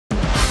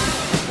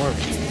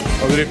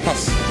Har du ditt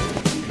pass?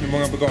 Hur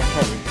många bagage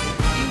har vi?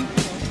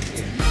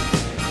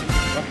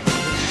 Va?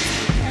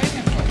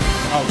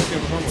 Allt ska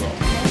på samma dag.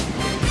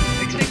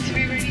 Expect to be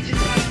ready just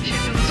about on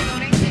schedule this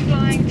morning.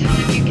 Flying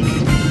time you can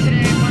expect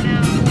today 1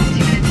 hour 40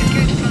 minutes of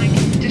good flying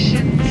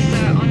conditions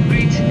en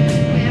route.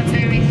 We have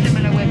very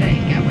similar weather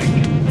in Gatwick.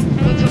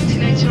 We'll talk to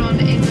you later on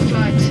in the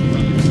flight.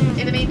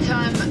 In the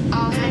meantime,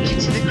 I'll hand you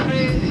to the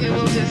crew who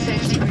will do a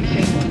safety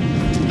briefing.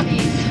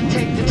 Please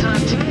take the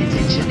time to pay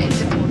attention.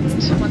 It's important.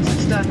 Once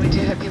it's done, we do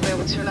hope you'll be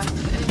able to relax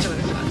and enjoy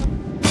the flight.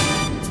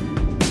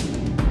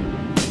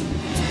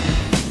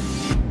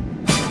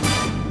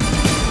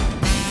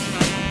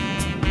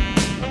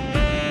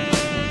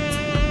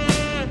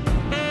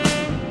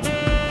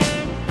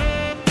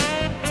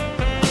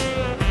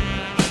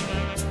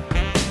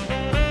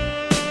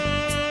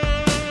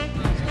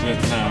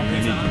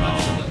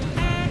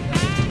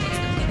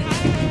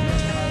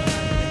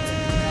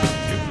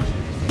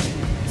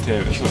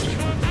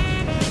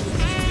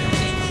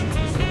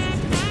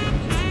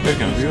 Det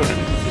kan vi göra.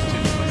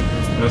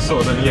 Jag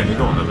såg den igen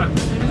igår eller?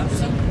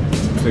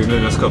 Nu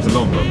när jag ska till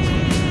London.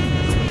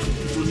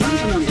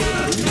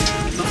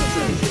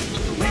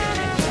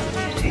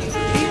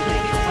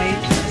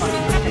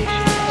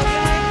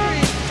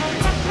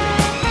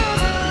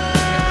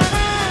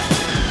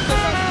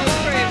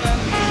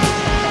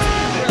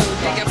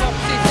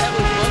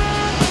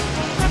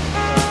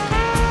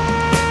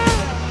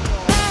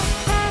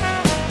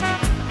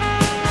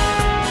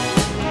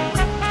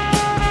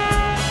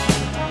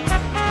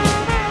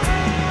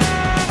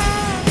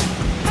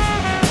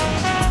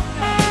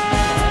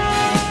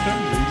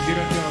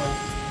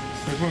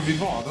 Vi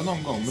var där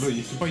någon gång, men då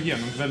gick det bara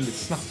igenom väldigt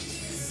snabbt.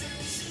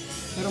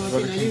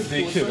 Det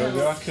är kul,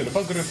 det var kul att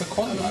bara gå runt och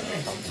kolla.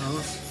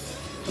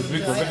 Det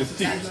brukar vara väldigt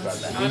dyrt där.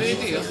 Ja, det är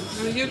dyrt.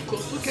 Men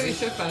julkort brukar vi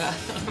köpa där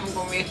någon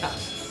gång mer.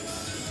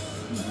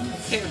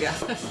 Trevliga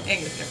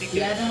engelska fickor.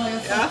 Ja, det har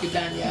jag fått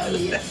ibland.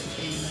 Ja.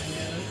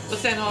 Och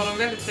sen har de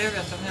väldigt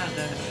trevliga sådana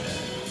här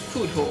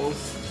food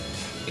halls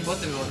i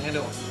bottenvåningen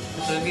då.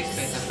 Så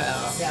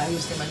livsmedelsaffärer. Ja,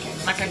 just det,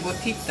 man kan gå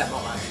och titta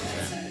bara.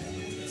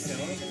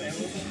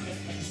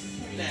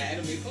 Nej,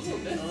 de är ju på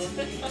rummet.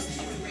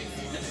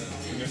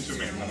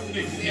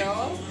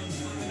 Ja,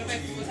 men de är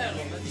på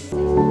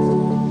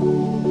hotellrummet.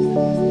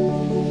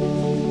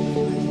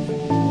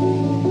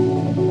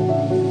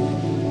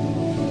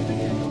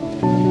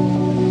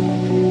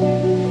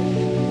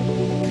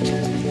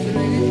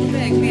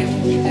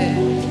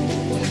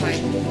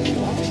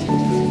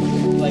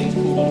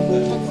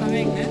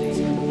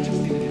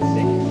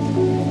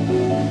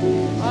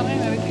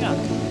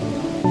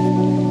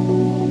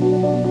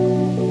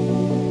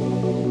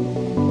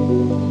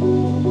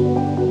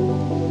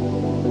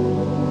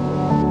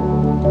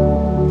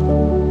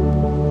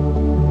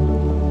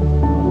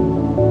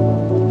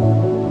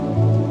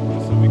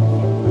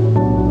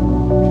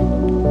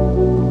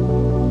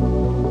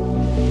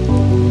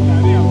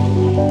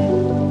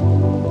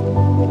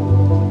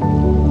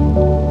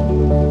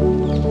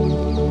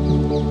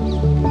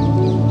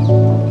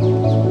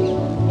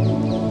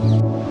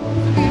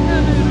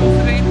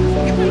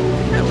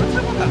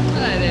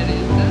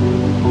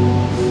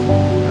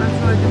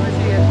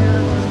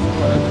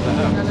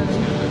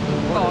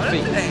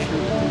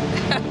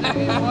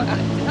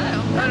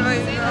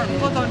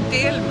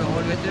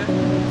 delmål, vet du.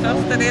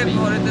 Första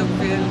delmålet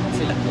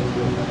uppfyllt.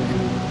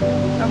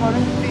 Jag var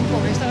en fin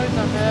kompis där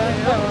utanför.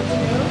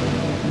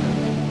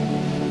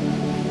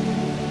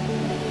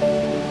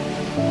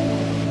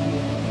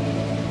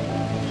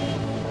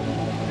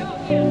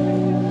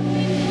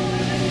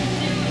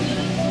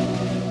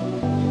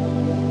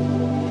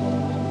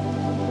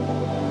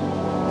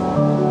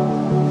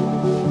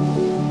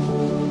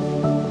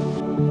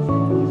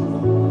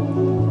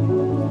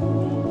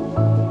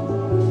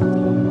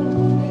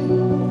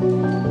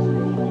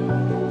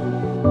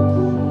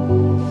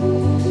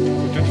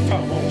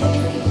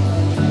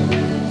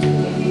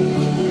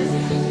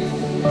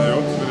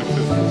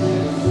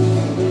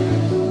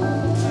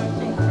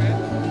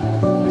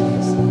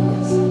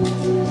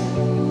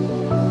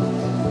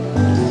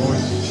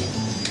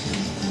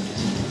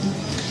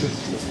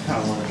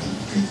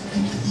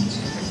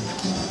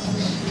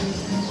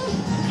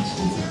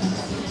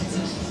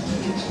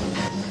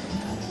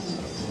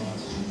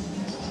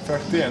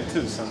 Det är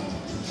 1000.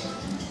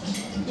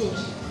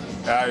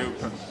 Ja,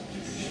 jo.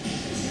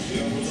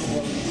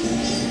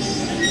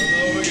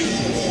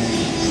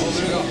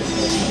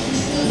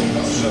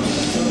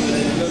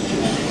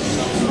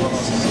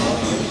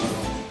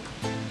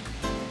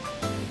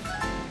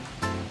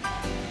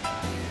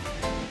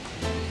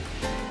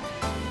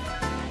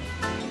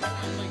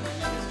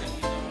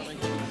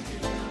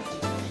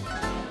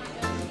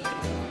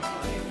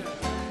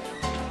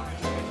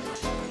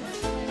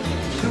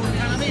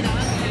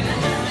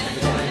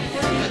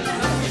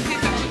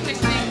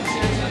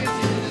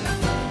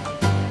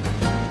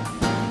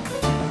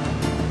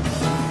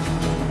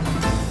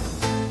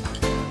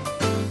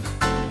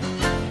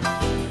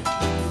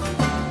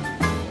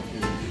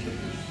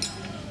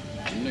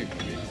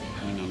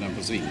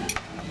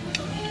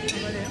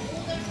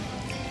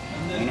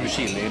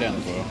 chili i den,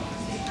 tror jag.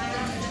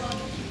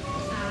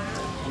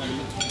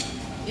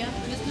 Ja,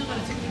 det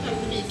snurrade sig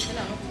på ris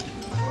där.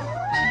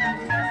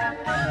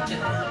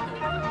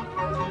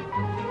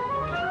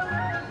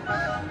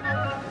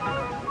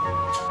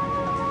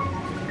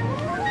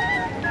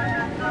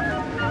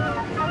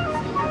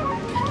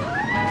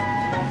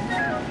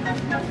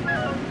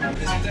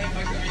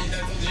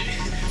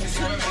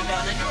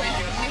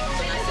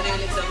 Så det är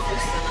liksom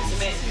bussarna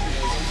som är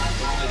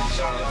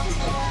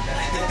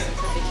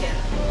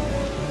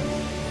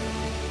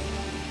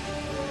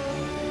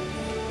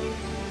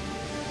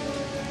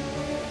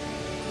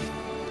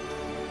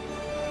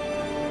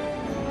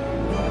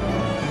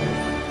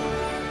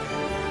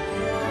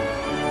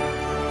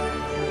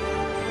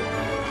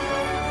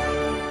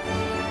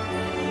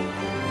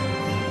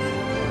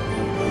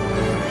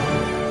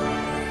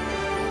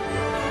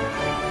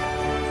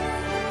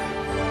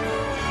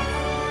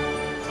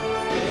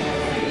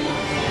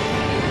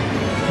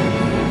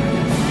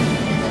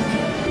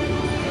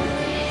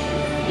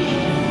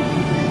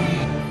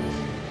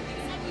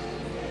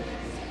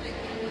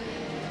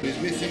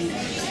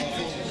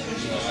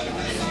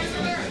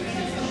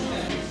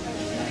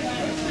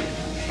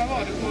Vad var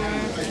det på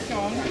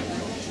reklam?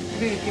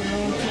 Vilken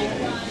och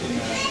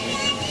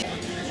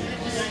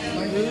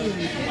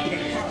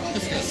Det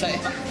ska jag säga.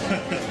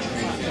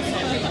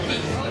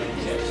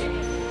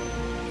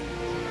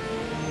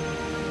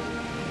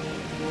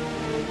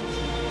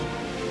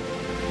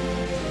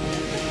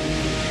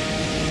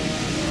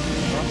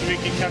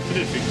 Vilken kaffe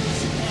du fick?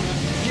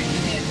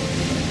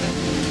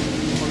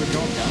 Har du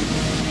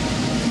kakan?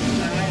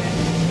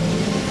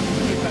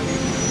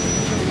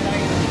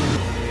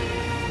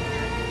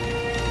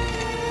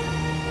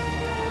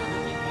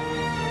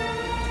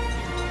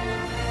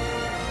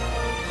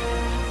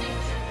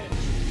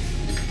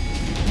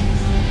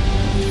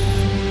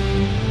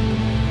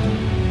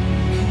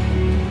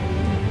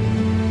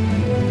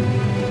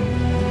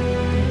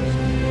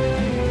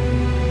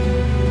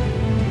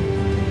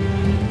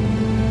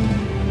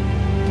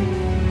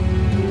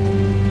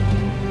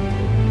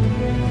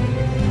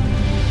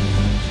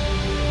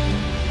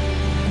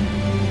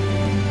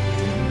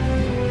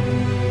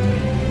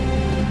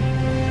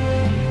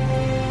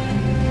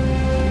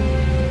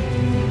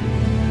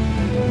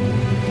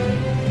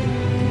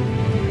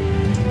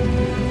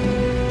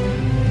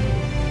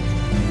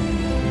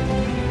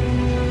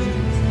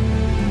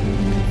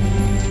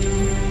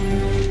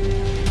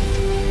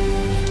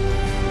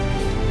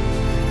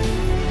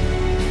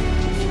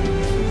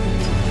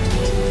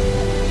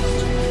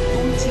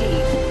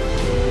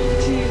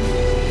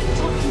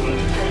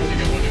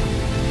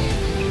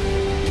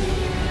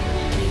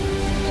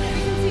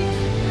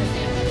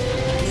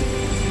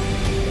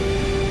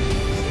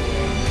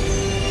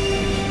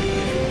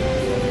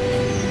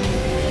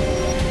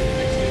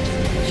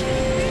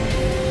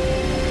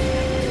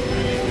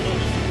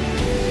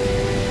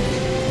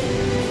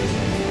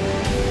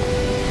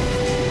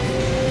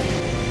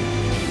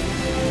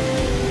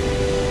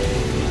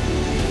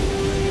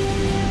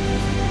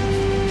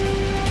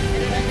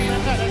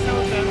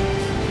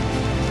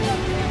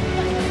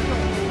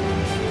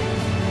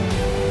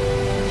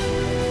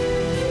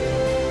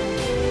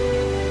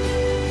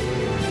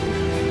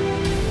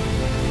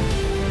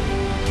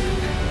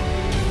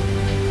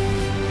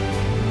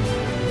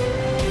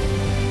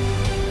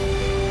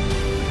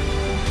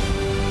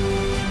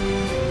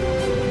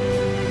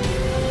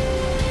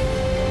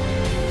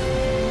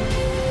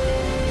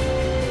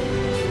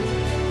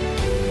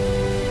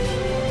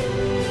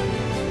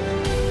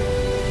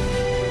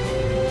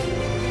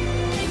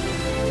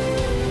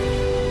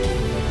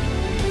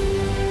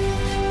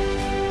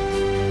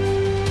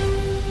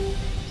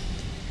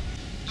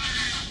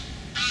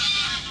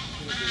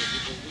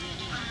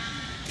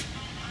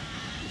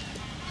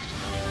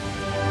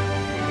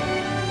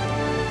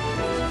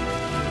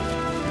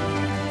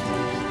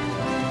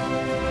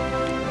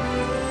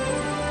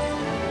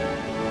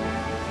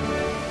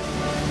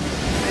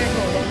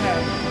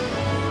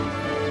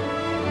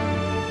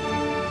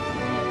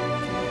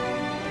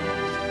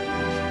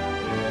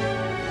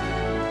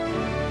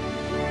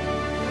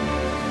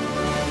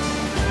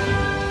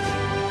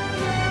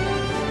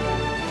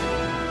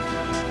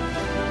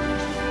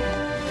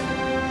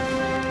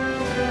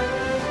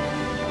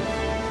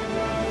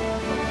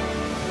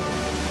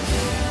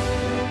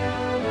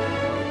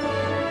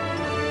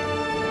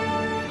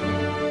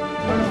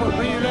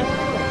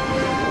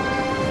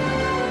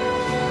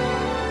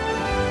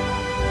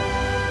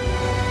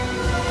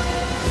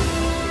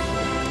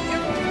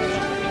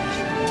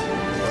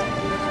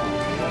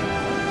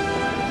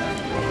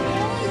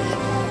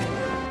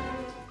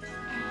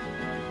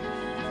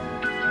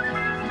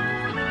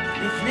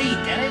 Det är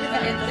flikar i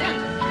det där.